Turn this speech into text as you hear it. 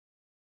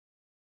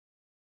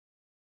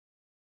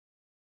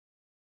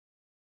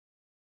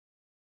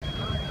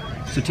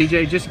So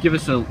TJ, just give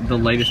us the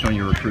latest on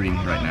your recruiting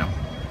right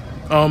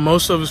now.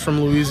 Most of it's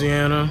from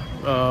Louisiana.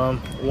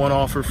 One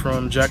offer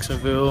from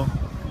Jacksonville.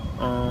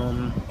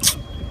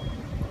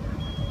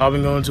 I've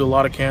been going to a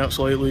lot of camps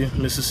lately: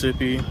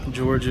 Mississippi,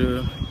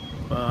 Georgia,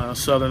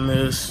 Southern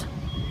Miss,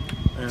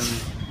 and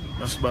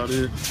that's about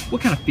it.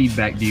 What kind of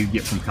feedback do you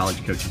get from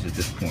college coaches at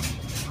this point?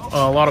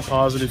 A lot of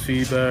positive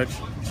feedback.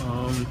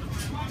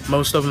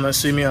 Most of them that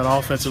see me on the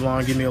offensive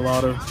line give me a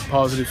lot of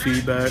positive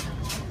feedback.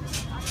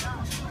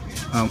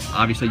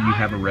 Obviously, you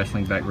have a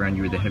wrestling background.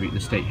 You were the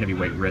state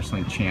heavyweight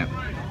wrestling champ.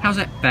 How's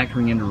that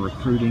factoring into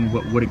recruiting?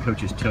 What do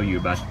coaches tell you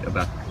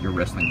about your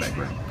wrestling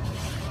background?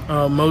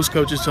 Most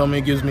coaches tell me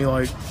it gives me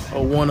like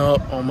a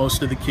one-up on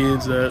most of the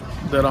kids that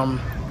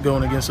I'm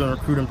going against in the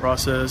recruiting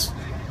process.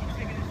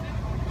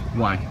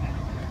 Why?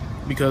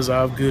 Because I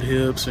have good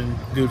hips and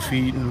good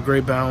feet and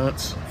great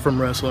balance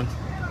from wrestling.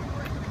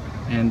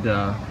 And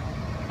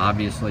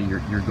obviously,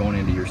 you're going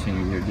into your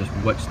senior year. Just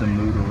what's the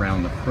mood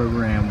around the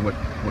program? What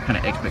kind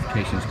of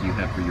expectations do you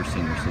have for your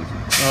senior season?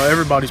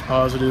 Everybody's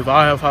positive.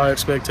 I have high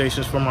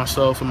expectations for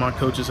myself, and my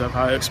coaches have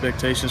high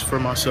expectations for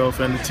myself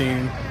and the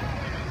team.